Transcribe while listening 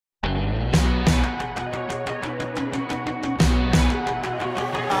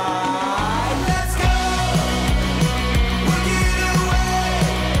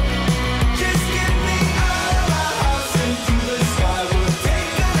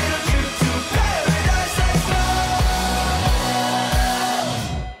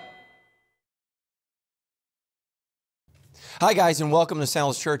Hi guys, and welcome to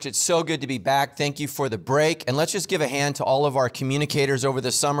Sandals Church. It's so good to be back. Thank you for the break. And let's just give a hand to all of our communicators over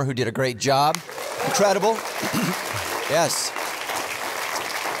the summer who did a great job. Incredible. Yes.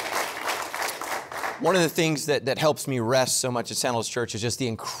 One of the things that helps me rest so much at Sandals Church is just the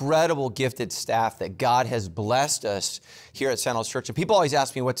incredible gifted staff that God has blessed us here at Sandals Church. And people always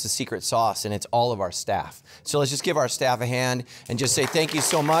ask me what's the secret sauce, and it's all of our staff. So let's just give our staff a hand and just say thank you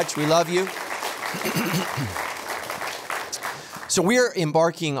so much. We love you. So we're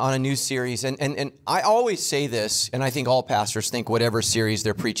embarking on a new series, and I always say this, and I think all pastors think whatever series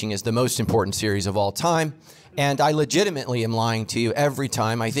they're preaching is the most important series of all time, and I legitimately am lying to you every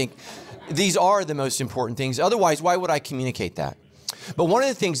time. I think these are the most important things. Otherwise, why would I communicate that? But one of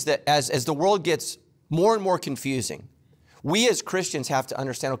the things that as the world gets more and more confusing, we as Christians have to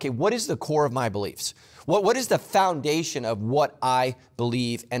understand, okay, what is the core of my beliefs? What is the foundation of what I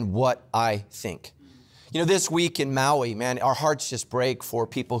believe and what I think? You know, this week in Maui, man, our hearts just break for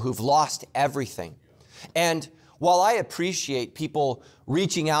people who've lost everything. And while I appreciate people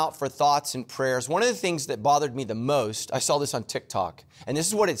reaching out for thoughts and prayers, one of the things that bothered me the most, I saw this on TikTok, and this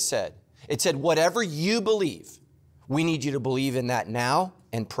is what it said. It said, whatever you believe, we need you to believe in that now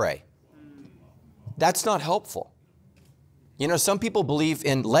and pray. That's not helpful. You know, some people believe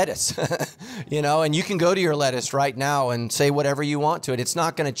in lettuce, you know, and you can go to your lettuce right now and say whatever you want to it. It's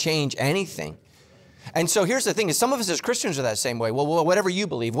not going to change anything. And so here's the thing, is some of us as Christians are that same way. Well, whatever you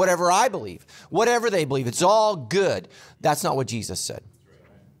believe, whatever I believe, whatever they believe, it's all good. That's not what Jesus said.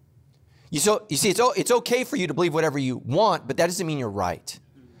 You see, it's okay for you to believe whatever you want, but that doesn't mean you're right.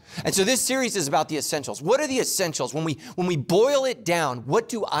 And so this series is about the essentials. What are the essentials? When we boil it down, what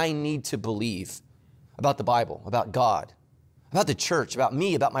do I need to believe about the Bible, about God, about the church, about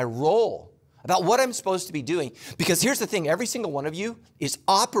me, about my role, about what I'm supposed to be doing? Because here's the thing, every single one of you is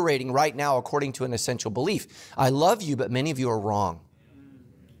operating right now according to an essential belief. I love you, but many of you are wrong.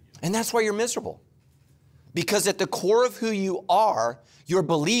 And that's why you're miserable. Because at the core of who you are, your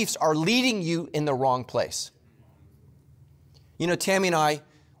beliefs are leading you in the wrong place. You know, Tammy and I,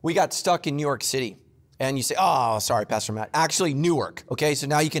 we got stuck in New York City. And you say, oh, sorry, Pastor Matt. Actually, Newark, okay? So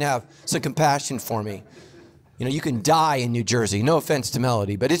now you can have some compassion for me. You know, you can die in New Jersey. No offense to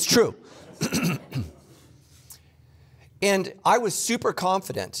Melody, but it's true. And I was super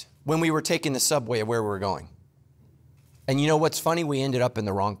confident when we were taking the subway of where we were going. And you know what's funny? We ended up in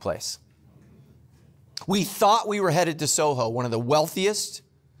the wrong place. We thought we were headed to Soho, one of the wealthiest,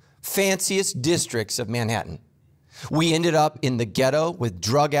 fanciest districts of Manhattan. We ended up in the ghetto with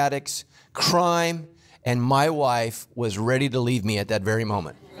drug addicts, crime, and my wife was ready to leave me at that very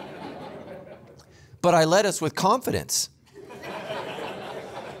moment. But I led us with confidence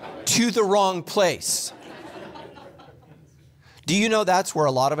to the wrong place. Do you know that's where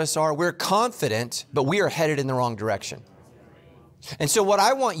a lot of us are? We're confident, but we are headed in the wrong direction. And so what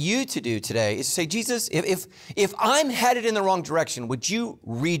I want you to do today is to say, Jesus, if I'm headed in the wrong direction, would you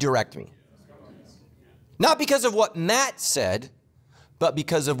redirect me? Not because of what Matt said, but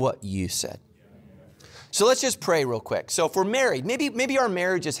because of what you said. So let's just pray real quick. So if we're married, maybe our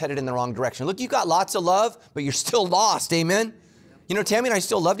marriage is headed in the wrong direction. Look, you've got lots of love, but you're still lost, amen? You know, Tammy and I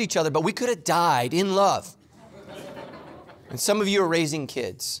still loved each other, but we could have died in love. And some of you are raising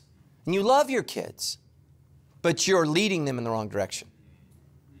kids, and you love your kids, but you're leading them in the wrong direction.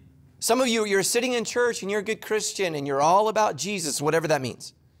 Some of you, you're sitting in church, and you're a good Christian, and you're all about Jesus, whatever that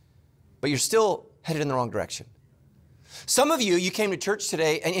means, but you're still headed in the wrong direction. Some of you, you came to church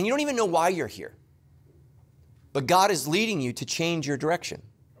today, and you don't even know why you're here, but God is leading you to change your direction,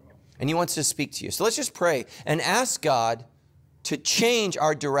 and He wants to speak to you. So let's just pray and ask God to change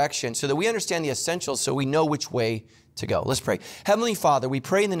our direction so that we understand the essentials so we know which way to go. Let's pray. Heavenly Father, we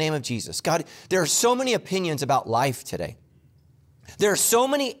pray in the name of Jesus. God, there are so many opinions about life today. There are so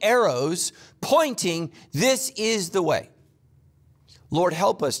many arrows pointing, this is the way. Lord,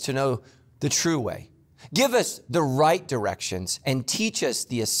 help us to know the true way. Give us the right directions and teach us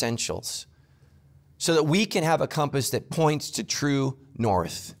the essentials so that we can have a compass that points to true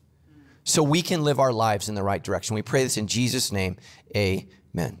north, so we can live our lives in the right direction. We pray this in Jesus' name,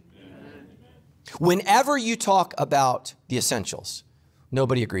 amen. Whenever you talk about the essentials,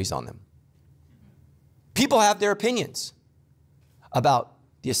 nobody agrees on them. People have their opinions about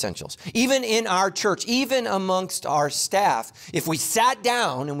the essentials. Even in our church, even amongst our staff, if we sat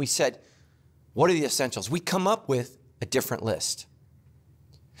down and we said, what are the essentials? We come up with a different list.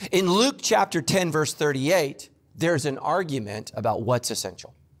 In Luke chapter 10, verse 38, there's an argument about what's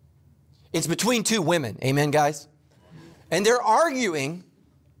essential. It's between two women. Amen, guys? And they're arguing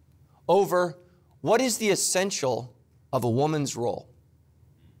over what is the essential of a woman's role.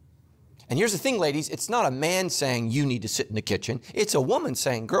 And here's the thing, ladies, it's not a man saying you need to sit in the kitchen. It's a woman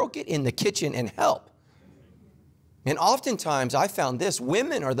saying, girl, get in the kitchen and help. And oftentimes I found this,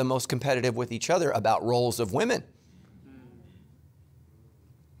 women are the most competitive with each other about roles of women.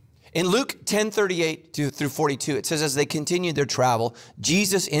 In Luke 10:38 through 42, it says, as they continued their travel,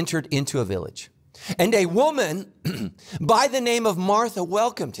 Jesus entered into a village. And a woman by the name of Martha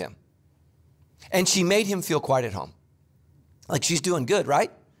welcomed him. And she made him feel quite at home. Like she's doing good,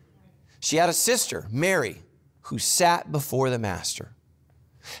 right? She had a sister, Mary, who sat before the master,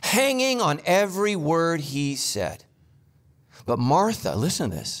 hanging on every word he said. But Martha,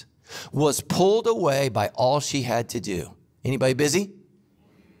 listen to this, was pulled away by all she had to do. Anybody busy?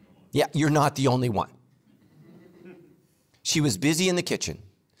 Yeah, you're not the only one. She was busy in the kitchen.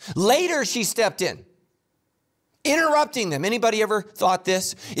 Later, she stepped in, interrupting them. Anybody ever thought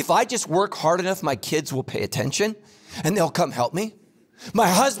this? If I just work hard enough, my kids will pay attention and they'll come help me. My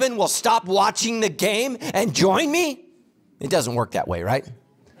husband will stop watching the game and join me. It doesn't work that way, right?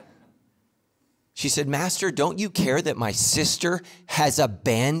 She said, Master, don't you care that my sister has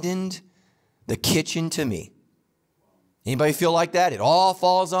abandoned the kitchen to me? Anybody feel like that? It all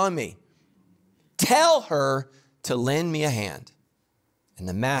falls on me. Tell her to lend me a hand. And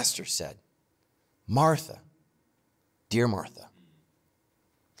the master said, Martha, dear Martha.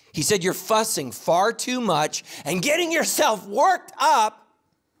 He said, you're fussing far too much and getting yourself worked up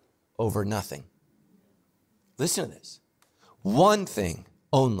over nothing. Listen to this. One thing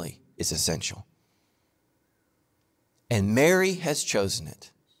only is essential. And Mary has chosen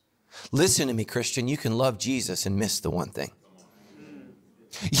it. Listen to me, Christian. You can love Jesus and miss the one thing.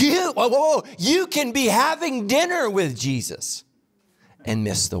 You can be having dinner with Jesus and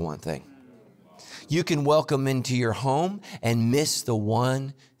miss the one thing. You can welcome into your home and miss the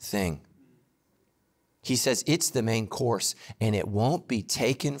one thing. He says it's the main course and it won't be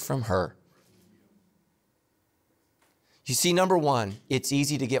taken from her. You see, number one, it's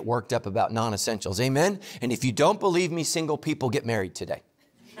easy to get worked up about non-essentials. Amen? And if you don't believe me, single people, get married today.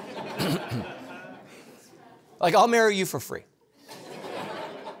 Like, I'll marry you for free.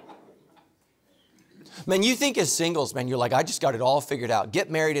 Man, you think as singles, man, you're like, I just got it all figured out. Get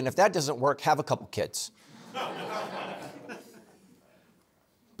married, and if that doesn't work, have a couple kids.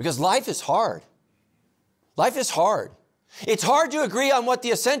 Because life is hard. Life is hard. It's hard to agree on what the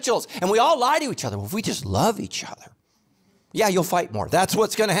essentials, and we all lie to each other. Well, if we just love each other, yeah, you'll fight more. That's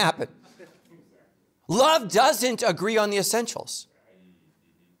what's going to happen. Love doesn't agree on the essentials.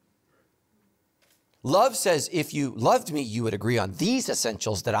 Love says, if you loved me, you would agree on these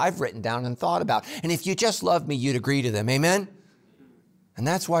essentials that I've written down and thought about. And if you just loved me, you'd agree to them. Amen? And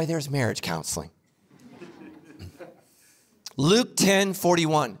that's why there's marriage counseling. Luke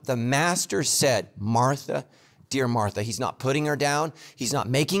 10:41, the master said, Martha, dear Martha. He's not putting her down. He's not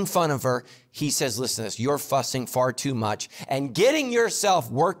making fun of her. He says, listen to this, you're fussing far too much and getting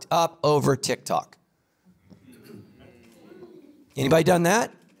yourself worked up over TikTok. Anybody done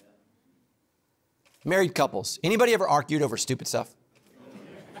that? Married couples. Anybody ever argued over stupid stuff?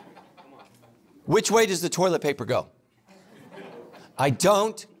 Which way does the toilet paper go? I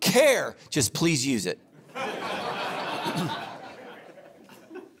don't care. Just please use it.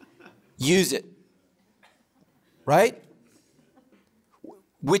 Use it. Right?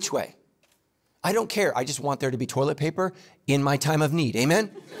 Which way? I don't care. I just want there to be toilet paper in my time of need.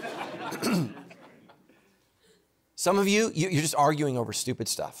 Amen? Some of you're just arguing over stupid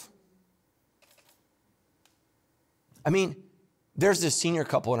stuff. I mean, there's this senior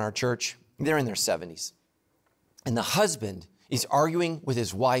couple in our church. They're in their 70s. And the husband is arguing with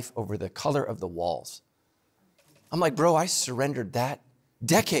his wife over the color of the walls. I'm like, bro, I surrendered that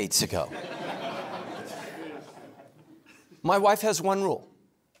decades ago. My wife has one rule.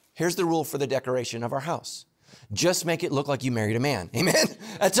 Here's the rule for the decoration of our house. Just make it look like you married a man. Amen?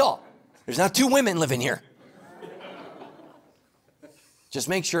 That's all. There's not two women living here. Just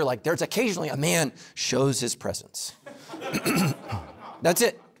make sure, like, there's occasionally a man shows his presence. That's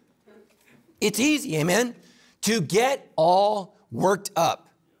it. It's easy, amen, to get all worked up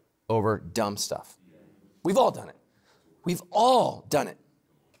over dumb stuff. We've all done it. We've all done it.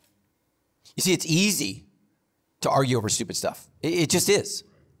 You see, it's easy to argue over stupid stuff. It just is.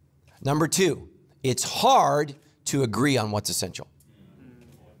 Number two, it's hard to agree on what's essential.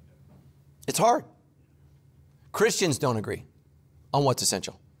 It's hard. Christians don't agree on what's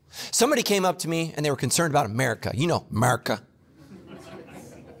essential. Somebody came up to me and they were concerned about America. You know, America.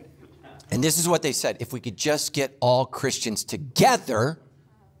 And this is what they said. If we could just get all Christians together,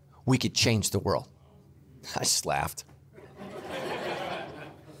 we could change the world. I just laughed.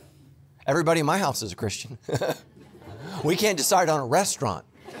 Everybody in my house is a Christian. We can't decide on a restaurant.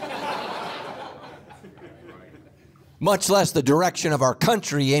 much less the direction of our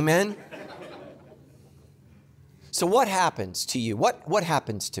country, amen? So what happens to you? What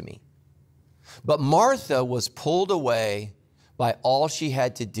happens to me? But Martha was pulled away by all she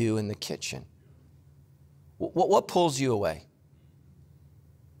had to do in the kitchen. What pulls you away?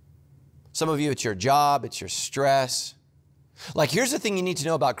 Some of you, it's your job, it's your stress. Like, here's the thing you need to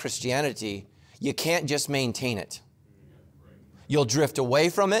know about Christianity. You can't just maintain it. You'll drift away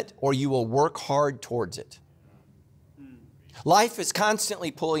from it, or you will work hard towards it. Life is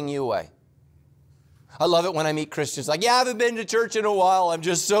constantly pulling you away. I love it when I meet Christians like, yeah, I haven't been to church in a while. I'm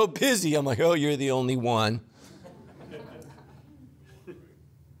just so busy. I'm like, oh, you're the only one.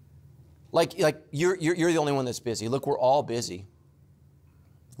 Like you're the only one that's busy. Look, we're all busy.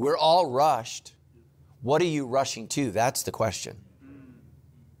 We're all rushed. What are you rushing to? That's the question.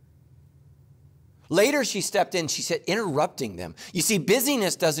 Later, she stepped in. She said, interrupting them. You see,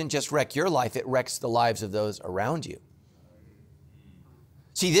 busyness doesn't just wreck your life. It wrecks the lives of those around you.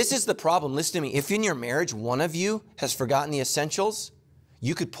 See, this is the problem. Listen to me. If in your marriage, one of you has forgotten the essentials,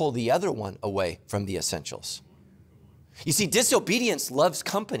 you could pull the other one away from the essentials. You see, disobedience loves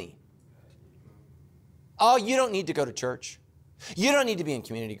company. Oh, you don't need to go to church. You don't need to be in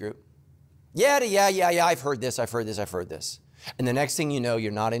community group. Yeah, I've heard this. And the next thing you know,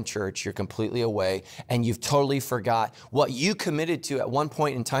 you're not in church, you're completely away, and you've totally forgot what you committed to at one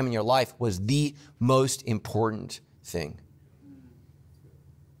point in time in your life was the most important thing.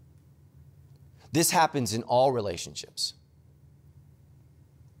 This happens in all relationships.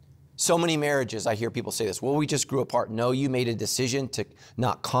 So many marriages, I hear people say this, well, we just grew apart. No, you made a decision to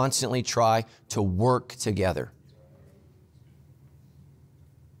not constantly try to work together.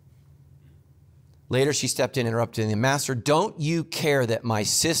 Later, she stepped in, interrupted him. Master, don't you care that my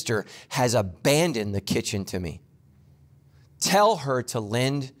sister has abandoned the kitchen to me? Tell her to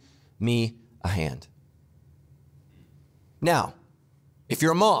lend me a hand. Now, if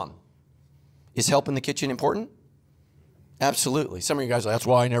you're a mom, is help in the kitchen important? Absolutely. Some of you guys are like, that's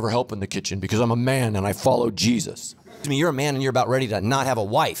why I never help in the kitchen, because I'm a man and I follow Jesus. I mean, you're a man and you're about ready to not have a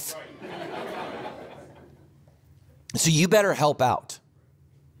wife. So you better help out.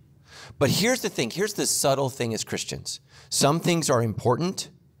 But here's the thing. Here's the subtle thing as Christians. Some things are important,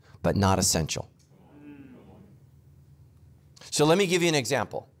 but not essential. So let me give you an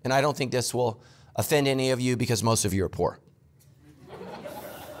example. And I don't think this will offend any of you because most of you are poor.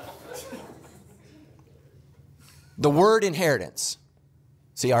 The word inheritance.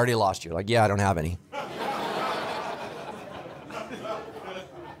 See, I already lost you. Like, yeah, I don't have any.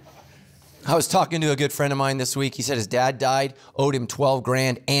 I was talking to a good friend of mine this week. He said his dad died, owed him 12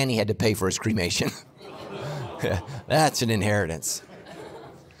 grand, and he had to pay for his cremation. That's an inheritance.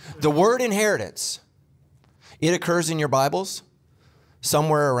 The word inheritance, it occurs in your Bibles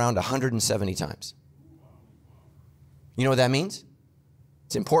somewhere around 170 times. You know what that means?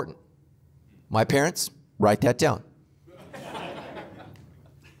 It's important. My parents, write that down.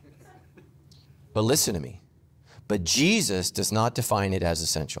 But listen to me. But Jesus does not define it as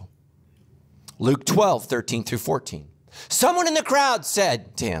essential. Luke 12, 13 through 14. Someone in the crowd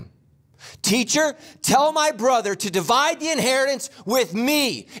said to him, Teacher, tell my brother to divide the inheritance with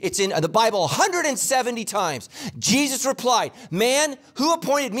me. It's in the Bible 170 times. Jesus replied, Man, who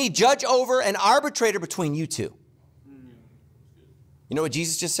appointed me judge over and arbitrator between you two? You know what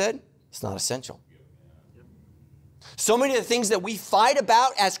Jesus just said? It's not essential. So many of the things that we fight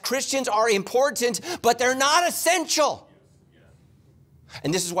about as Christians are important, but they're not essential.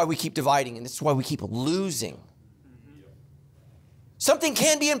 And this is why we keep dividing, and this is why we keep losing. Something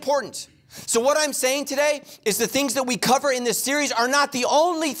can be important. So what I'm saying today is the things that we cover in this series are not the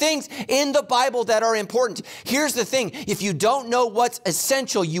only things in the Bible that are important. Here's the thing. If you don't know what's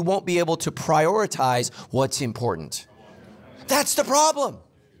essential, you won't be able to prioritize what's important. That's the problem.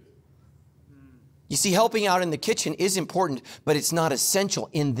 You see, helping out in the kitchen is important, but it's not essential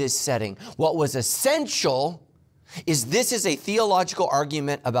in this setting. What was essential is this is a theological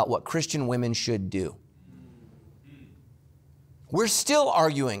argument about what Christian women should do. We're still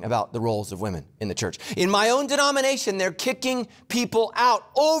arguing about the roles of women in the church. In my own denomination, they're kicking people out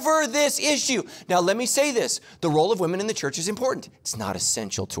over this issue. Now, let me say this. The role of women in the church is important. It's not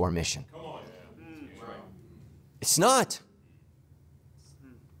essential to our mission. Come on, man. It's not.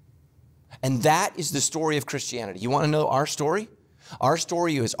 And that is the story of Christianity. You want to know our story? Our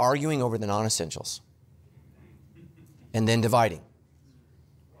story is arguing over the non-essentials and then dividing.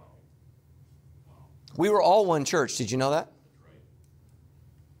 We were all one church. Did you know that?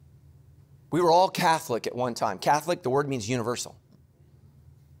 We were all Catholic at one time. Catholic, the word means universal.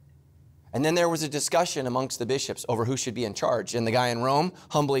 And then there was a discussion amongst the bishops over who should be in charge. And the guy in Rome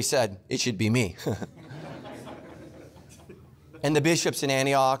humbly said, it should be me. And the bishops in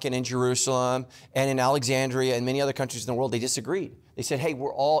Antioch and in Jerusalem and in Alexandria and many other countries in the world, they disagreed. They said, hey,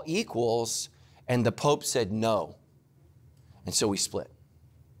 we're all equals. And the Pope said no. And so we split.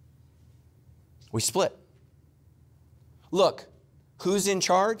 We split. Look, who's in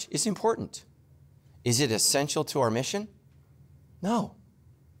charge is important. Is it essential to our mission? No.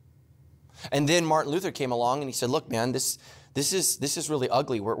 And then Martin Luther came along and he said, look, man, this is really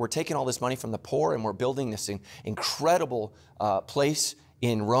ugly. We're taking all this money from the poor and we're building this incredible place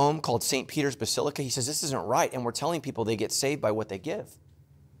in Rome called St. Peter's Basilica. He says, this isn't right. And we're telling people they get saved by what they give.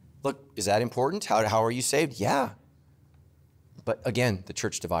 Look, is that important? How are you saved? Yeah. But again, the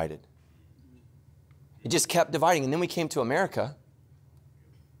church divided. It just kept dividing. And then we came to America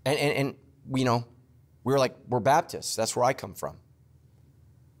and we were like, we're Baptists. That's where I come from.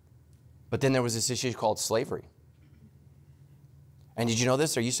 But then there was this issue called slavery. And did you know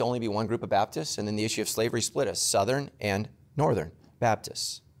this? There used to only be one group of Baptists, and then the issue of slavery split us, Southern and Northern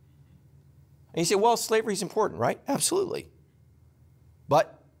Baptists. And you say, well, slavery is important, right? Absolutely.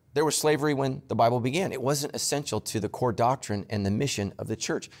 But there was slavery when the Bible began. It wasn't essential to the core doctrine and the mission of the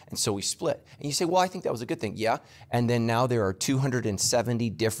church. And so we split. And you say, well, I think that was a good thing. Yeah. And then now there are 270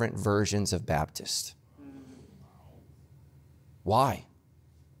 different versions of Baptist. Why?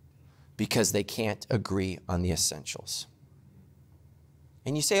 Because they can't agree on the essentials.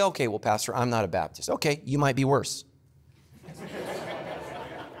 And you say, okay, well, Pastor, I'm not a Baptist. Okay, you might be worse.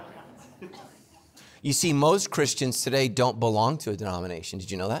 You see, most Christians today don't belong to a denomination.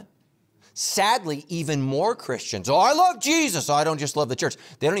 Did you know that? Sadly, even more Christians, oh, I love Jesus. Oh, I don't just love the church.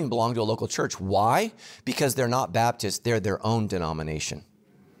 They don't even belong to a local church. Why? Because they're not Baptist. They're their own denomination.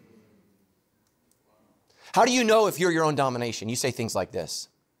 How do you know if you're your own denomination? You say things like this.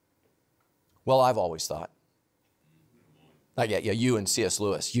 Well, I've always thought. Yeah, you and C.S.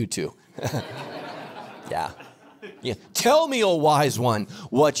 Lewis, you too. Yeah. Tell me, O wise one,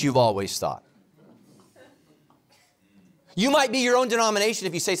 what you've always thought. You might be your own denomination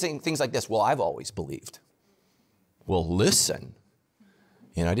if you say things like this. Well, I've always believed. Well, listen.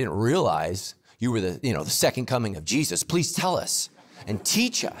 I didn't realize you were the second coming of Jesus. Please tell us and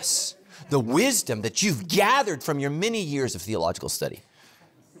teach us the wisdom that you've gathered from your many years of theological study.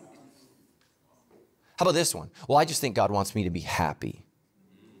 How about this one? Well, I just think God wants me to be happy.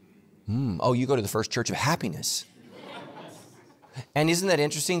 Oh, you go to the First Church of Happiness. And isn't that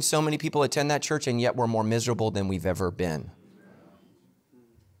interesting? So many people attend that church, and yet we're more miserable than we've ever been.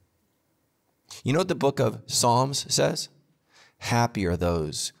 You know what the book of Psalms says? Happy are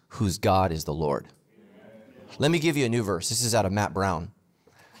those whose God is the Lord. Let me give you a new verse. This is out of Matt Brown.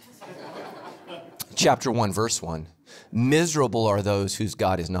 Chapter 1, verse 1. Miserable are those whose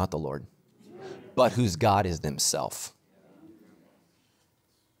God is not the Lord, but whose God is themselves.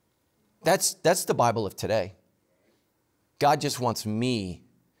 That's the Bible of today. God just wants me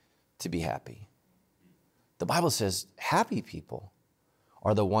to be happy. The Bible says happy people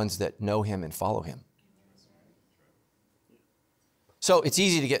are the ones that know him and follow him. So it's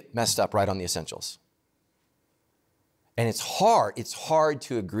easy to get messed up right on the essentials. And it's hard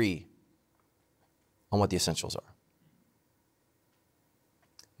to agree on what the essentials are.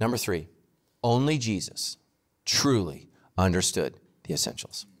 Number 3, only Jesus truly understood the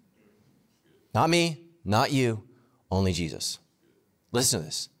essentials. Not me, not you, only Jesus. Listen to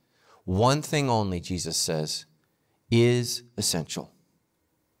this. One thing only, Jesus says, is essential.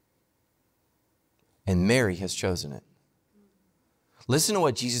 And Mary has chosen it. Listen to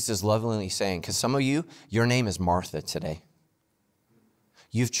what Jesus is lovingly saying, because some of you, your name is Martha today.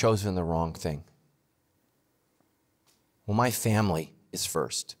 You've chosen the wrong thing. Well, my family is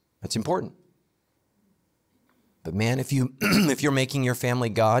first. That's important. But man, if you're making your family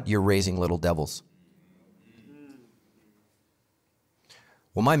God, you're raising little devils.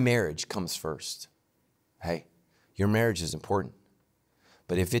 Well, my marriage comes first. Hey, your marriage is important.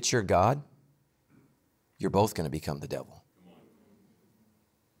 But if it's your God, you're both going to become the devil.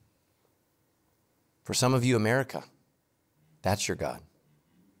 For some of you, America, that's your God.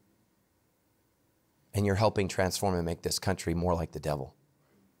 And you're helping transform and make this country more like the devil.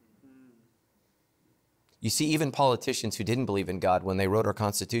 You see, even politicians who didn't believe in God when they wrote our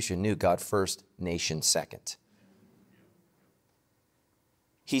Constitution knew God first, nation second.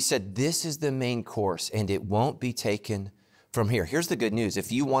 He said, this is the main course, and it won't be taken from here. Here's the good news.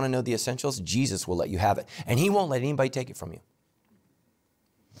 If you want to know the essentials, Jesus will let you have it, and he won't let anybody take it from you.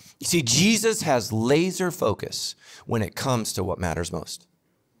 You see, Jesus has laser focus when it comes to what matters most.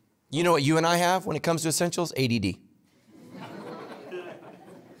 You know what you and I have when it comes to essentials? ADD.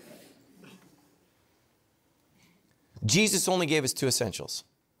 Jesus only gave us 2 essentials.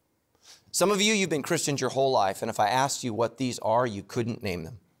 Some of you, you've been Christians your whole life, and if I asked you what these are, you couldn't name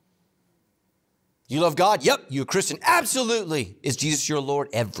them. You love God? Yep. You a Christian? Absolutely. Is Jesus your Lord?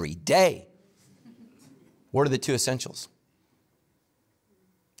 Every day. What are the two essentials?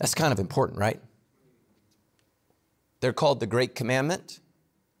 That's kind of important, right? They're called the Great Commandment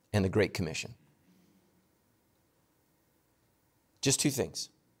and the Great Commission. Just two things.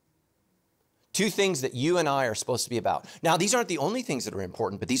 Two things that you and I are supposed to be about. Now, these aren't the only things that are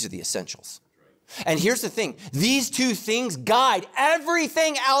important, but these are the essentials. And here's the thing. These two things guide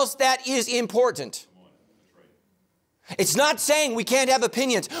everything else that is important. It's not saying we can't have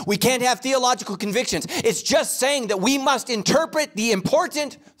opinions. We can't have theological convictions. It's just saying that we must interpret the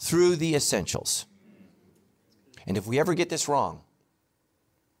important through the essentials. And if we ever get this wrong,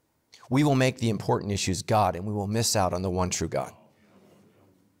 we will make the important issues God, and we will miss out on the one true God.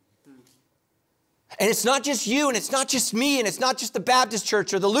 And it's not just you, and it's not just me, and it's not just the Baptist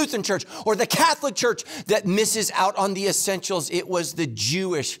church or the Lutheran church or the Catholic church that misses out on the essentials. It was the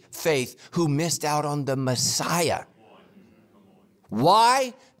Jewish faith who missed out on the Messiah.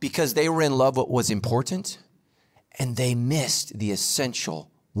 Why? Because they were in love with what was important, and they missed the essential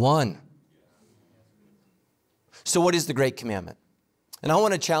one. So what is the Great Commandment? And I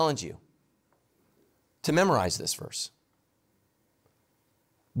want to challenge you to memorize this verse.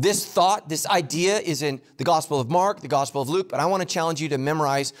 This thought, this idea is in the Gospel of Mark, the Gospel of Luke, but I want to challenge you to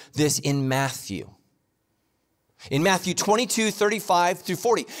memorize this in Matthew. In Matthew 22, 35 through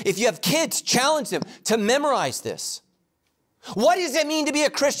 40. If you have kids, challenge them to memorize this. What does it mean to be a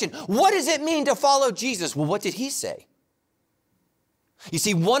Christian? What does it mean to follow Jesus? Well, what did he say? You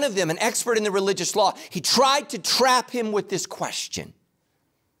see, one of them, an expert in the religious law, he tried to trap him with this question.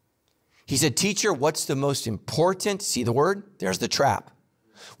 He said, "Teacher, what's the most important?" See the word? There's the trap.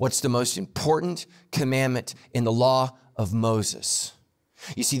 What's the most important commandment in the law of Moses?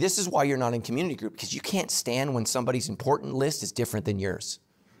 You see, this is why you're not in community group, because you can't stand when somebody's important list is different than yours.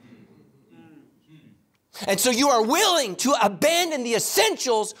 And so you are willing to abandon the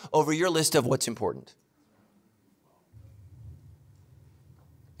essentials over your list of what's important.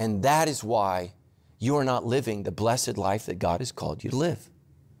 And that is why you are not living the blessed life that God has called you to live.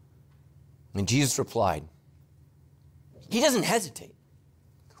 And Jesus replied, he doesn't hesitate.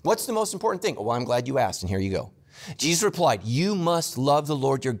 What's the most important thing? Oh, well, I'm glad you asked, and here you go. Jesus replied, you must love the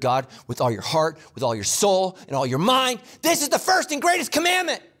Lord your God with all your heart, with all your soul, and all your mind. This is the first and greatest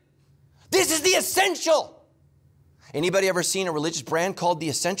commandment. This is the essential. Anybody ever seen a religious brand called The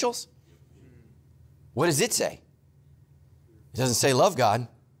Essentials? What does it say? It doesn't say love God.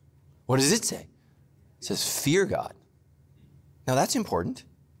 What does it say? It says fear God. Now that's important.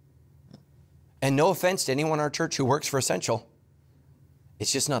 And no offense to anyone in our church who works for Essential.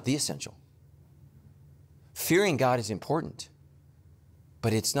 It's just not the essential. Fearing God is important,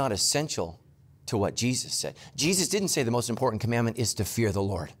 but it's not essential to what Jesus said. Jesus didn't say the most important commandment is to fear the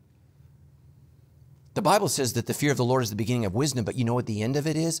Lord. The Bible says that the fear of the Lord is the beginning of wisdom, but you know what the end of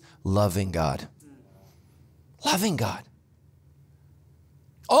it is? Loving God. Loving God.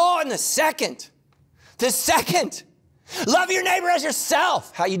 Oh, and the second, love your neighbor as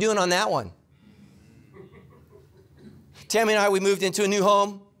yourself. How you doing on that one? Tammy and I, we moved into a new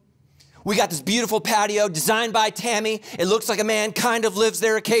home. We got this beautiful patio designed by Tammy. It looks like a man kind of lives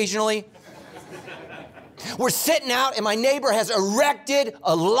there occasionally. We're sitting out and my neighbor has erected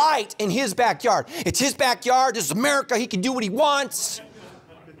a light in his backyard. It's his backyard. This is America. He can do what he wants.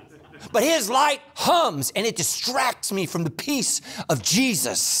 But his light hums and it distracts me from the peace of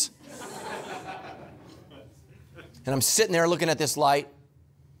Jesus. And I'm sitting there looking at this light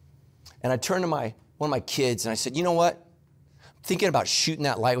and I turned to one of my kids and I said, you know what? I'm thinking about shooting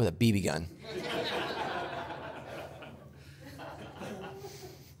that light with a BB gun.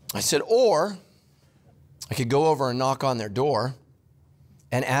 I said, or I could go over and knock on their door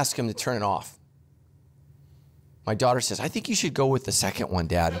and ask them to turn it off. My daughter says, I think you should go with the second one,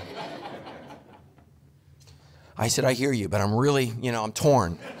 Dad. I said, I hear you, but I'm really, I'm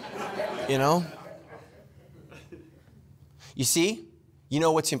torn, You see, you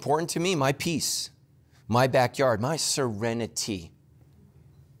know what's important to me? My peace, my backyard, my serenity,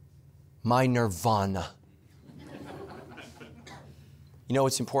 my nirvana. You know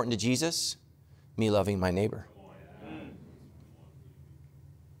what's important to Jesus? Me loving my neighbor.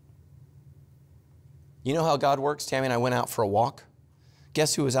 You know how God works? Tammy and I went out for a walk.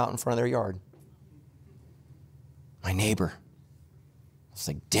 Guess who was out in front of their yard? My neighbor. I was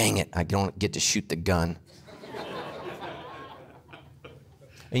like, dang it, I don't get to shoot the gun.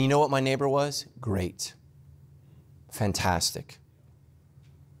 And you know what my neighbor was? Great. Fantastic.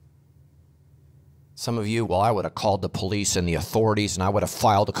 Some of you, well, I would have called the police and the authorities and I would have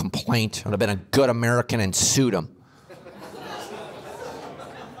filed a complaint. I would have been a good American and sued them.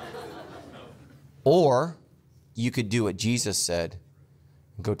 Or you could do what Jesus said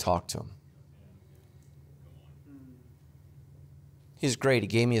and go talk to him. He's great. He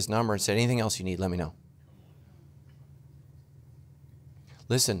gave me his number and said, anything else you need, let me know.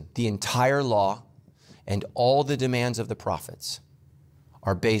 Listen, the entire law and all the demands of the prophets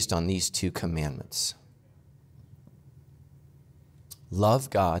are based on these two commandments.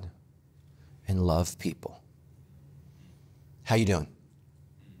 Love God and love people. How you doing?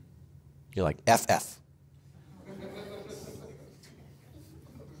 You're like, FF.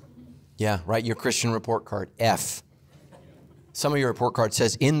 Yeah, write your Christian report card, F. Some of your report card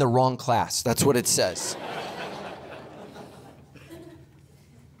says, in the wrong class. That's what it says.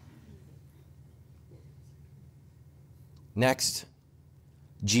 Next,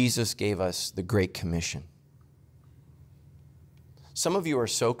 Jesus gave us the Great Commission. Some of you are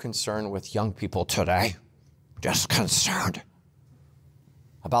so concerned with young people today, just concerned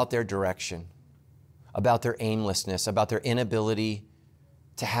about their direction, about their aimlessness, about their inability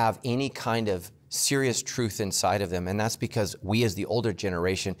to have any kind of serious truth inside of them. And that's because we as the older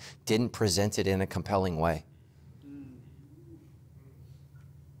generation didn't present it in a compelling way.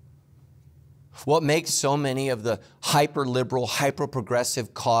 What makes so many of the hyper-liberal,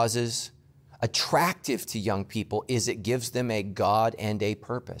 hyper-progressive causes attractive to young people is it gives them a God and a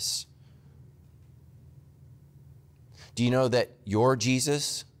purpose. Do you know that your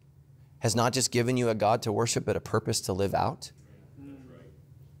Jesus has not just given you a God to worship, but a purpose to live out?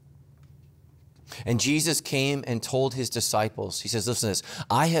 And Jesus came and told his disciples, he says, listen to this,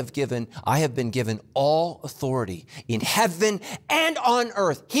 I have been given all authority in heaven and on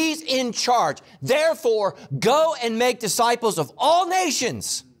earth. He's in charge. Therefore, go and make disciples of all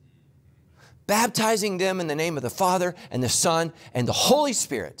nations, baptizing them in the name of the Father and the Son and the Holy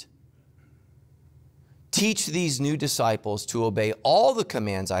Spirit. Teach these new disciples to obey all the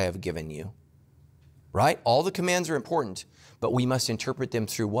commands I have given you. Right? All the commands are important, but we must interpret them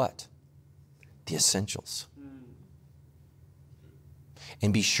through what? The essentials.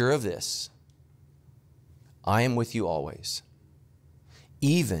 And be sure of this, I am with you always,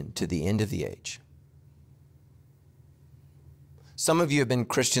 even to the end of the age. Some of you have been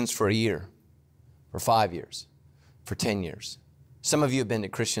Christians for a year, for 5 years, for 10 years. Some of you have been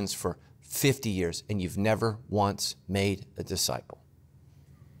Christians for 50 years, and you've never once made a disciple.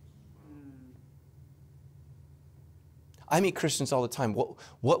 I meet Christians all the time.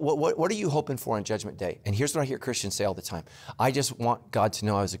 What are you hoping for on Judgment Day? And here's what I hear Christians say all the time. I just want God to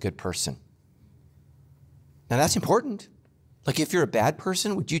know I was a good person. Now that's important. Like if you're a bad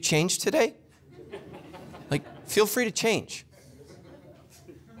person, would you change today? Like feel free to change.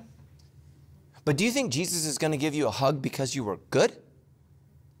 But do you think Jesus is going to give you a hug because you were good?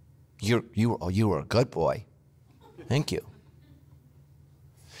 You were a good boy. Thank you.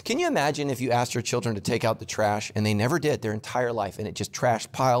 Can you imagine if you asked your children to take out the trash and they never did their entire life and it just trash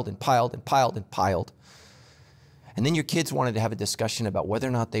piled and piled and piled and piled? And then your kids wanted to have a discussion about whether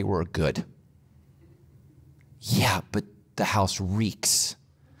or not they were good. Yeah, but the house reeks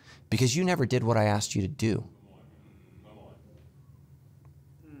because you never did what I asked you to do.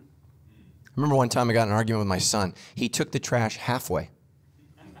 I remember one time I got in an argument with my son. He took the trash halfway.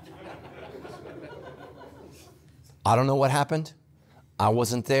 I don't know what happened. I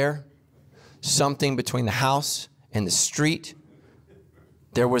wasn't there. Something between the house and the street.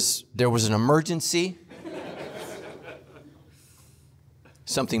 There was an emergency.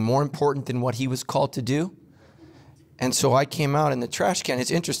 Something more important than what he was called to do. And so I came out in the trash can. It's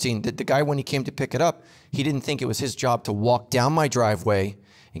interesting that the guy, when he came to pick it up, he didn't think it was his job to walk down my driveway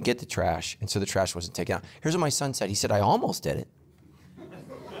and get the trash. And so the trash wasn't taken out. Here's what my son said. He said, I almost did it.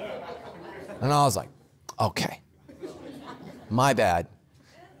 And I was like, okay. My bad.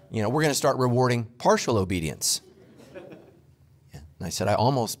 You know, we're going to start rewarding partial obedience. Yeah. And I said, I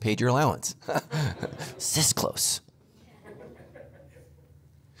almost paid your allowance. It's this close.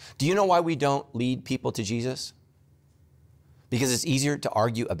 Do you know why we don't lead people to Jesus? Because it's easier to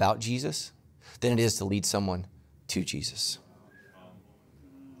argue about Jesus than it is to lead someone to Jesus.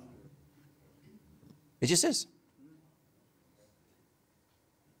 It just is.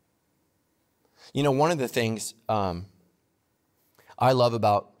 You know, one of the things I love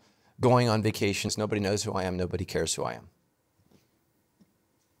about going on vacations, nobody knows who I am, nobody cares who I am.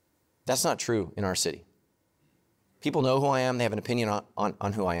 That's not true in our city. People know who I am, they have an opinion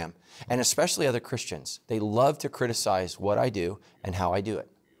on who I am. And especially other Christians. They love to criticize what I do and how I do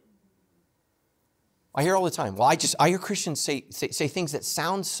it. I hear all the time, well, I hear Christians say things that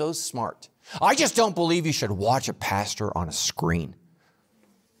sound so smart. I just don't believe you should watch a pastor on a screen.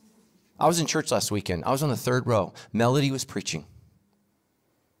 I was in church last weekend. I was on the third row. Melody was preaching.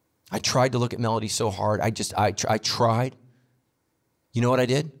 I tried to look at Melody so hard. I tried. You know what I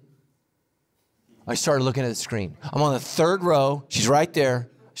did? I started looking at the screen. I'm on the third row. She's right there.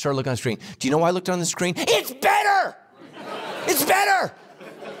 I started looking on the screen. Do you know why I looked on the screen? It's better! It's better!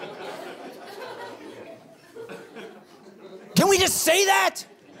 Can we just say that?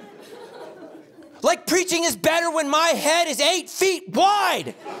 Like preaching is better when my head is 8 feet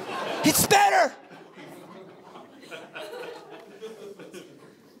wide. It's better.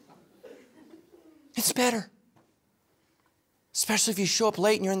 It's better. Especially if you show up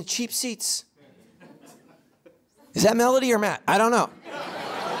late and you're in the cheap seats. Is that Melody or Matt? I don't know.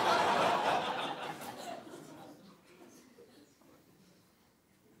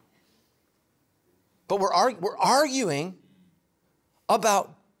 But we're arguing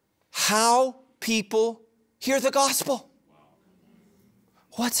about how people hear the gospel.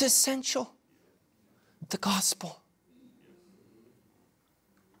 What's essential? The gospel.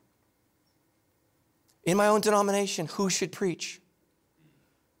 In my own denomination, who should preach?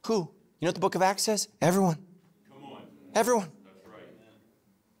 Who? You know what the book of Acts says? Everyone. Come on. Everyone. That's right.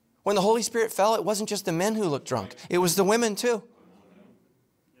 When the Holy Spirit fell, it wasn't just the men who looked drunk. It was the women too.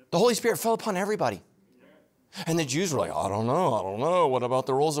 The Holy Spirit fell upon everybody. And the Jews were like, I don't know. What about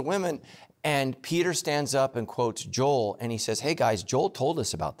the roles of women? And Peter stands up and quotes Joel, and he says, hey guys, Joel told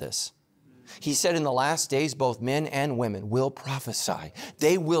us about this. He said in the last days, both men and women will prophesy.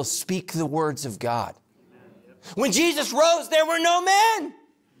 They will speak the words of God. When Jesus rose, there were no men.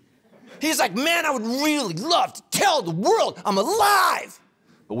 He's like, man, I would really love to tell the world I'm alive.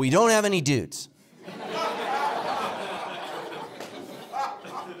 But we don't have any dudes.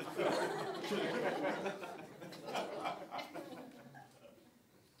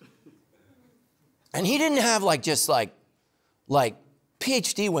 And he didn't have just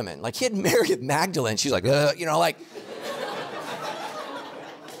PhD women. Like he had Mary Magdalene. She's like, you know.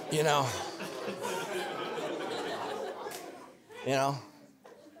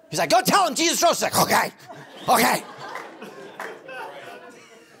 He's like, go tell him Jesus rose. Like, okay.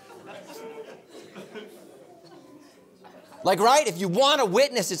 Like, right? If you want a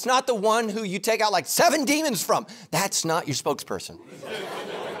witness, it's not the one who you take out 7 demons from. That's not your spokesperson.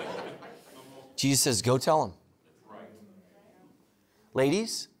 Jesus says, go tell him.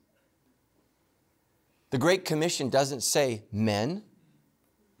 Ladies, the Great Commission doesn't say, men,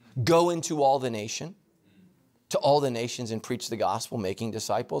 go into all the nation, to all the nations and preach the gospel, making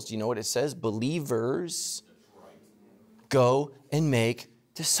disciples. Do you know what it says? Believers, go and make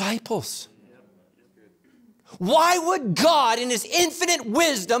disciples. Why would God, in his infinite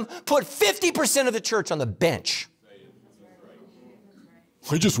wisdom, put 50% of the church on the bench?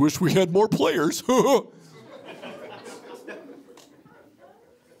 I just wish we had more players.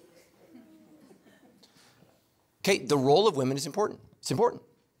 Okay, the role of women is important. It's important.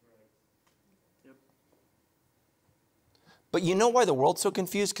 But you know why the world's so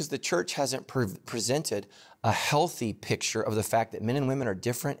confused? Because the church hasn't presented a healthy picture of the fact that men and women are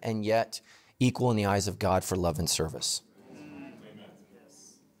different and yet equal in the eyes of God for love and service. Amen.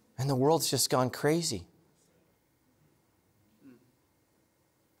 And the world's just gone crazy.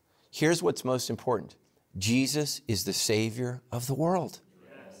 Here's what's most important. Jesus is the Savior of the world.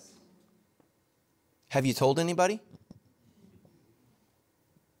 Yes. Have you told anybody?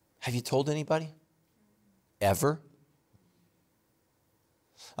 Have you told anybody? Ever?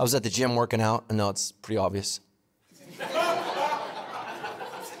 I was at the gym working out. I know it's pretty obvious.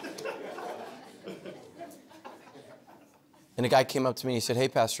 And a guy came up to me and he said, hey,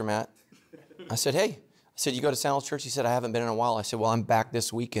 Pastor Matt. I said, hey. I said, you go to Sandals Church? He said, I haven't been in a while. I said, well, I'm back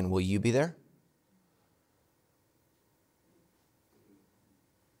this weekend. Will you be there?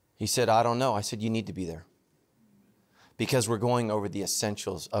 He said, I don't know. I said, you need to be there. Because we're going over the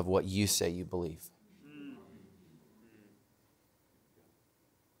essentials of what you say you believe.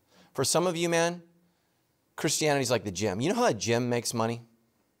 For some of you, man, Christianity's like the gym. You know how a gym makes money?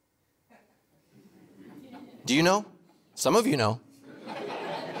 Do you know? Some of you know.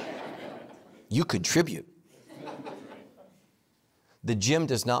 You contribute. The gym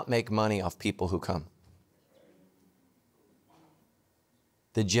does not make money off people who come.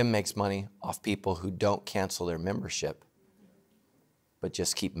 The gym makes money off people who don't cancel their membership, but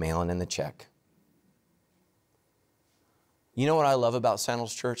just keep mailing in the check. You know what I love about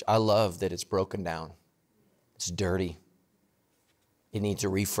Sandals Church? I love that it's broken down. It's dirty. It needs a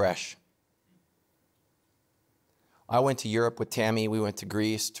refresh. I went to Europe with Tammy. We went to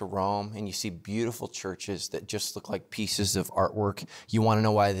Greece, to Rome, and you see beautiful churches that just look like pieces of artwork. You want to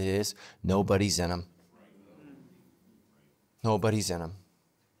know why that is? Nobody's in them. Nobody's in them.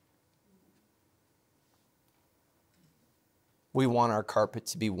 We want our carpet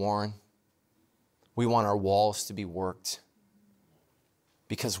to be worn. We want our walls to be worked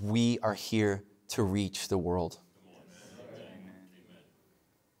because we are here to reach the world.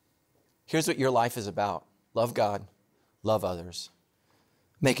 Here's what your life is about. Love God, love others,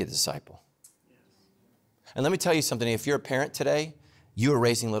 make a disciple. And let me tell you something. If you're a parent today, you are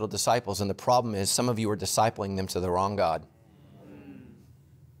raising little disciples, and the problem is some of you are discipling them to the wrong God.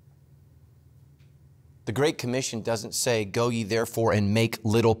 The Great Commission doesn't say, go ye therefore and make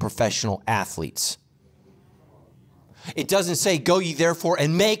little professional athletes. It doesn't say, go ye therefore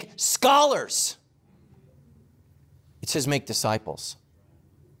and make scholars. It says, make disciples.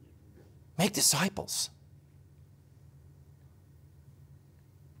 Make disciples.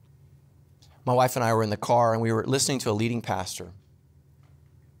 My wife and I were in the car and we were listening to a leading pastor.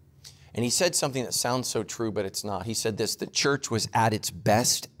 And he said something that sounds so true, but it's not. He said this, the church was at its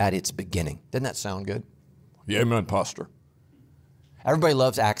best at its beginning. Doesn't that sound good? Yeah, amen, Pastor. Everybody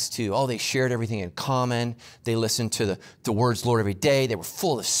loves Acts 2. Oh, they shared everything in common. They listened to the words, Lord, every day. They were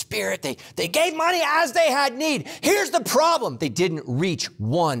full of spirit. They gave money as they had need. Here's the problem. They didn't reach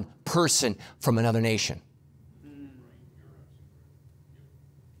one person from another nation.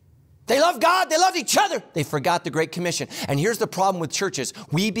 They loved God. They loved each other. They forgot the Great Commission. And here's the problem with churches.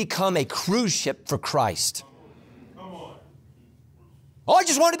 We become a cruise ship for Christ. Oh, I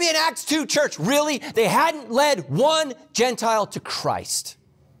just want to be an Acts 2 church. Really? They hadn't led one Gentile to Christ.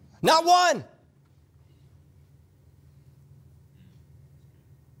 Not one.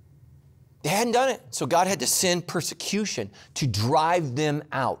 They hadn't done it. So God had to send persecution to drive them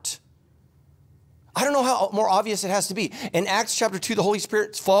out. I don't know how more obvious it has to be. In Acts chapter 2, the Holy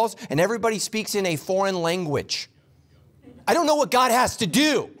Spirit falls and everybody speaks in a foreign language. I don't know what God has to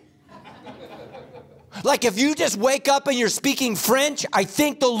do. Like if you just wake up and you're speaking French, I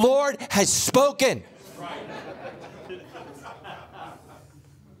think the Lord has spoken.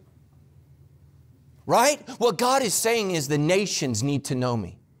 Right? What God is saying is the nations need to know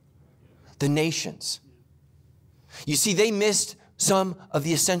me. The nations. You see, they missed some of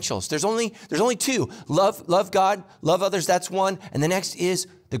the essentials. There's only two. Love God, love others, that's one. And the next is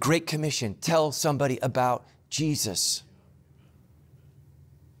the Great Commission. Tell somebody about Jesus.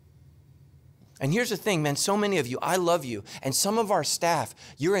 And here's the thing, man, so many of you, I love you. And some of our staff,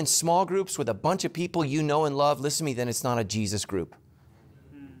 you're in small groups with a bunch of people you know and love. Listen to me, then it's not a Jesus group.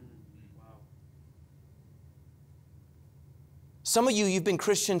 Some of you, you've been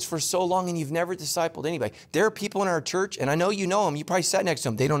Christians for so long and you've never discipled anybody. There are people in our church, and I know you know them. You probably sat next to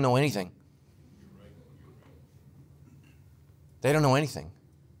them. They don't know anything. They don't know anything.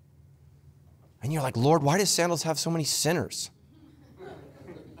 And you're like, Lord, why does Sandals have so many sinners?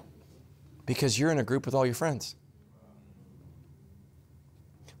 Because you're in a group with all your friends.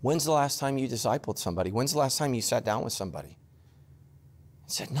 When's the last time you discipled somebody? When's the last time you sat down with somebody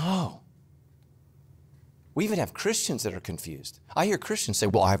and said, no? We even have Christians that are confused. I hear Christians say,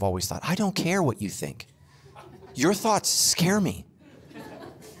 well, I've always thought, I don't care what you think. Your thoughts scare me.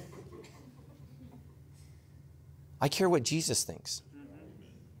 I care what Jesus thinks.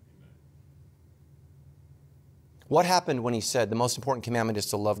 What happened when he said the most important commandment is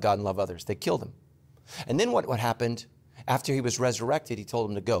to love God and love others? They killed him. And then what happened after he was resurrected? He told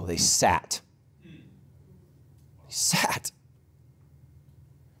them to go. They sat. They sat.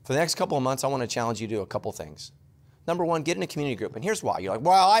 For the next couple of months, I want to challenge you to do a couple things. Number one, get in a community group. And here's why. You're like,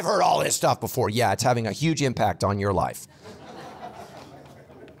 well, I've heard all this stuff before. Yeah, it's having a huge impact on your life.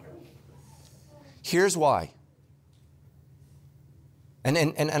 Here's why. And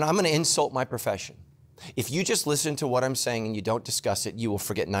I'm going to insult my profession. If you just listen to what I'm saying and you don't discuss it, you will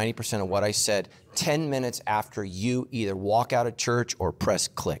forget 90% of what I said 10 minutes after you either walk out of church or press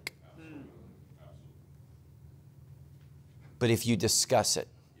click. But if you discuss it,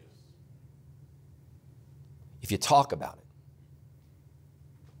 if you talk about it,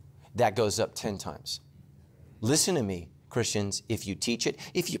 that goes up 10 times. Listen to me, Christians, if you teach it,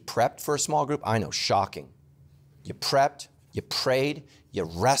 if you prepped for a small group, I know, shocking. You prepped, you prayed, you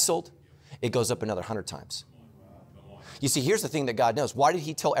wrestled, it goes up another 100 times. You see, here's the thing that God knows. Why did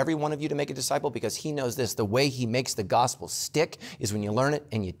he tell every one of you to make a disciple? Because he knows this. The way he makes the gospel stick is when you learn it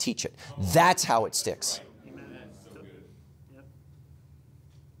and you teach it. That's how it sticks.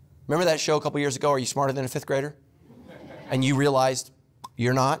 Remember that show a couple years ago, Are You Smarter Than a Fifth Grader? And you realized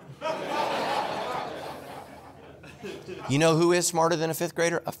you're not? You know who is smarter than a fifth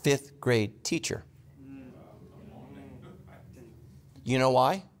grader? A fifth grade teacher. You know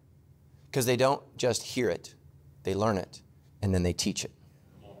why? Because they don't just hear it, they learn it, and then they teach it.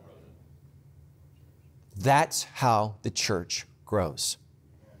 That's how the church grows.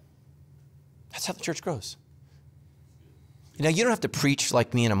 That's how the church grows. Now, you don't have to preach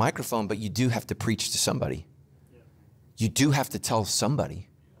like me in a microphone, but you do have to preach to somebody. You do have to tell somebody.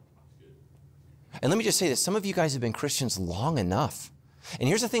 And let me just say this. Some of you guys have been Christians long enough. And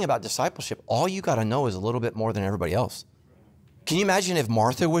here's the thing about discipleship. All you got to know is a little bit more than everybody else. Can you imagine if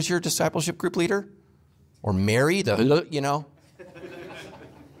Martha was your discipleship group leader? Or Mary,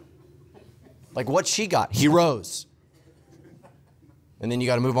 Like what she got, he rose. And then you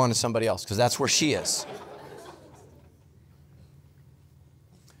got to move on to somebody else because that's where she is.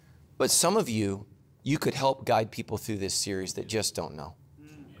 But some of you could help guide people through this series that just don't know.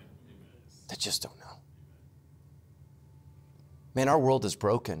 That just don't know. Man, our world is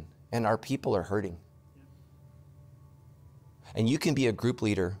broken and our people are hurting. And you can be a group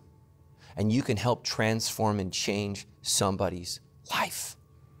leader and you can help transform and change somebody's life.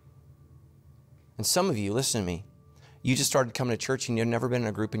 And some of you, listen to me, you just started coming to church and you've never been in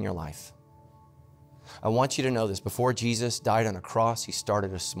a group in your life. I want you to know this. Before Jesus died on a cross, he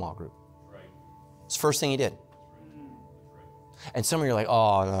started a small group. It's the first thing he did. And some of you are like,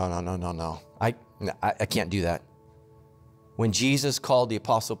 oh, no. I can't do that. When Jesus called the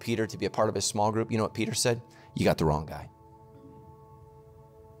Apostle Peter to be a part of his small group, you know what Peter said? You got the wrong guy.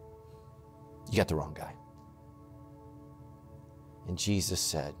 You got the wrong guy. And Jesus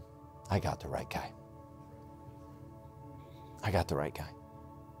said, I got the right guy. I got the right guy.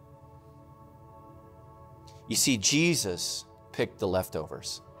 You see, Jesus picked the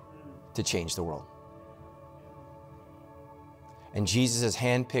leftovers to change the world. And Jesus has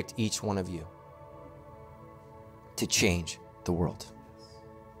handpicked each one of you to change the world.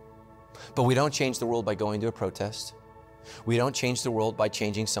 But we don't change the world by going to a protest. We don't change the world by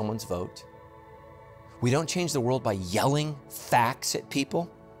changing someone's vote. We don't change the world by yelling facts at people.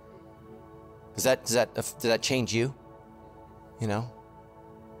 Does that change you? You know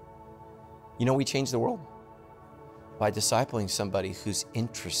we change the world by discipling somebody who's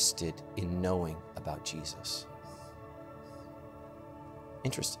interested in knowing about Jesus.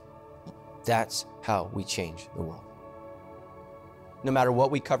 Interested. That's how we change the world. No matter what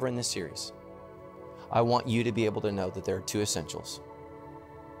we cover in this series, I want you to be able to know that there are two essentials.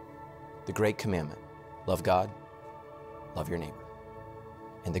 The Great Commandment, love God, love your neighbor.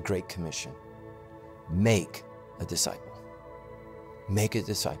 And the Great Commission, make a disciple. Make a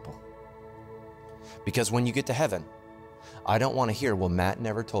disciple. Because when you get to heaven, I don't want to hear, well, Matt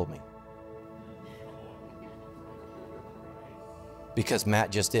never told me. Because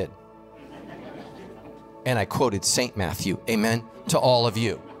Matt just did. And I quoted St. Matthew, amen, to all of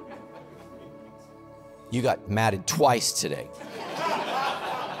you. You got matted twice today.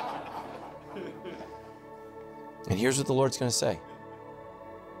 And here's what the Lord's going to say.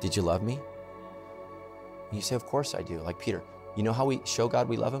 Did you love me? And you say, of course I do. Like Peter, you know how we show God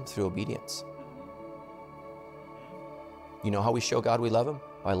we love him? Through obedience. You know how we show God we love him?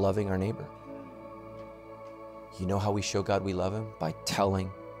 By loving our neighbor. You know how we show God we love him? By telling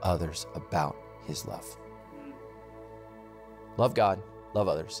others about his love. Love God, love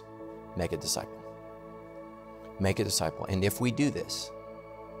others, make a disciple. Make a disciple. And if we do this,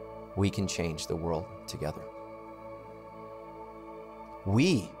 we can change the world together.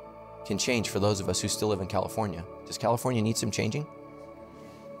 We can change for those of us who still live in California. Does California need some changing?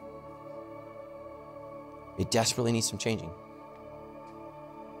 It desperately needs some changing.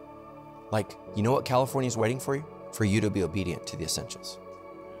 Like, you know what California is waiting for you? For you to be obedient to the essentials.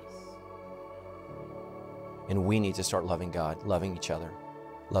 And we need to start loving God, loving each other,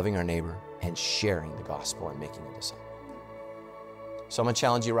 loving our neighbor, and sharing the gospel and making a disciple. So I'm going to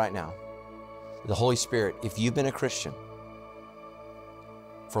challenge you right now. The Holy Spirit, if you've been a Christian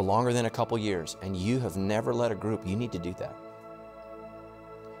for longer than a couple years and you have never led a group, you need to do that.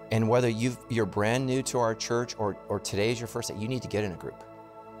 And whether you're brand new to our church or today is your first day, you need to get in a group.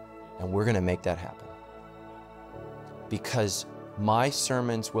 And we're going to make that happen. Because my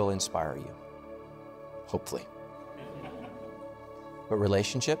sermons will inspire you. Hopefully. But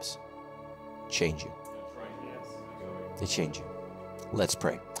relationships change you. They change you. Let's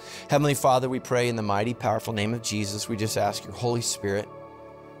pray. Heavenly Father, we pray in the mighty, powerful name of Jesus. We just ask your Holy Spirit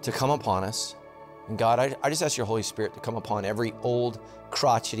to come upon us. And God, I just ask your Holy Spirit to come upon every old,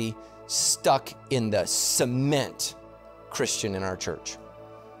 crotchety, stuck in the cement Christian in our church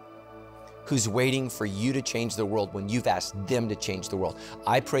who's waiting for you to change the world when you've asked them to change the world.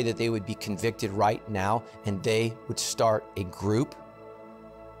 I pray that they would be convicted right now and they would start a group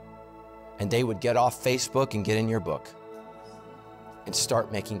and they would get off Facebook and get in your book. and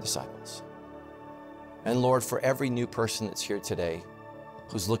start making disciples. And Lord, for every new person that's here today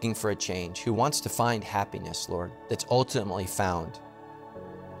who's looking for a change, who wants to find happiness, Lord, that's ultimately found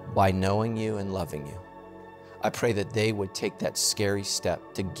by knowing you and loving you, I pray that they would take that scary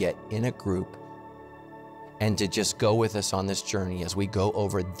step to get in a group and to just go with us on this journey as we go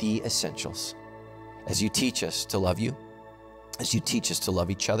over the essentials, as you teach us to love you, as you teach us to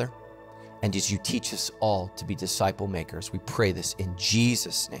love each other, and as you teach us all to be disciple makers. We pray this in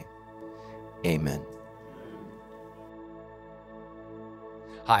Jesus' name. Amen.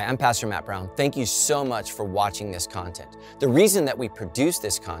 Hi, I'm Pastor Matt Brown. Thank you so much for watching this content. The reason that we produce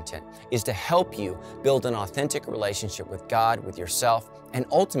this content is to help you build an authentic relationship with God, with yourself, and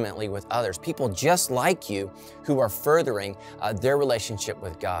ultimately with others, people just like you who are furthering their relationship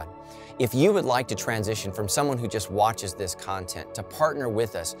with God. If you would like to transition from someone who just watches this content to partner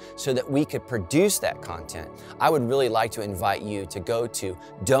with us so that we could produce that content, I would really like to invite you to go to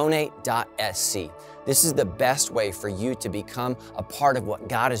donate.sc. This is the best way for you to become a part of what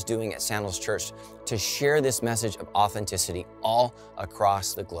God is doing at Sandals Church to share this message of authenticity all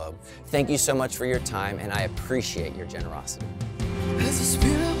across the globe. Thank you so much for your time, and I appreciate your generosity. As the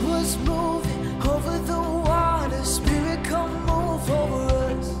Spirit was moving over the water, Spirit, come move over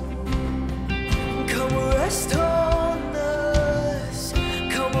us. Come rest on us.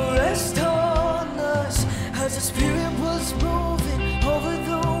 Come rest on us. As the Spirit was moving over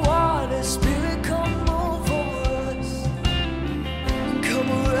the water, Spirit, come move over us. Come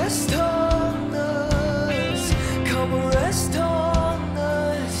rest on us.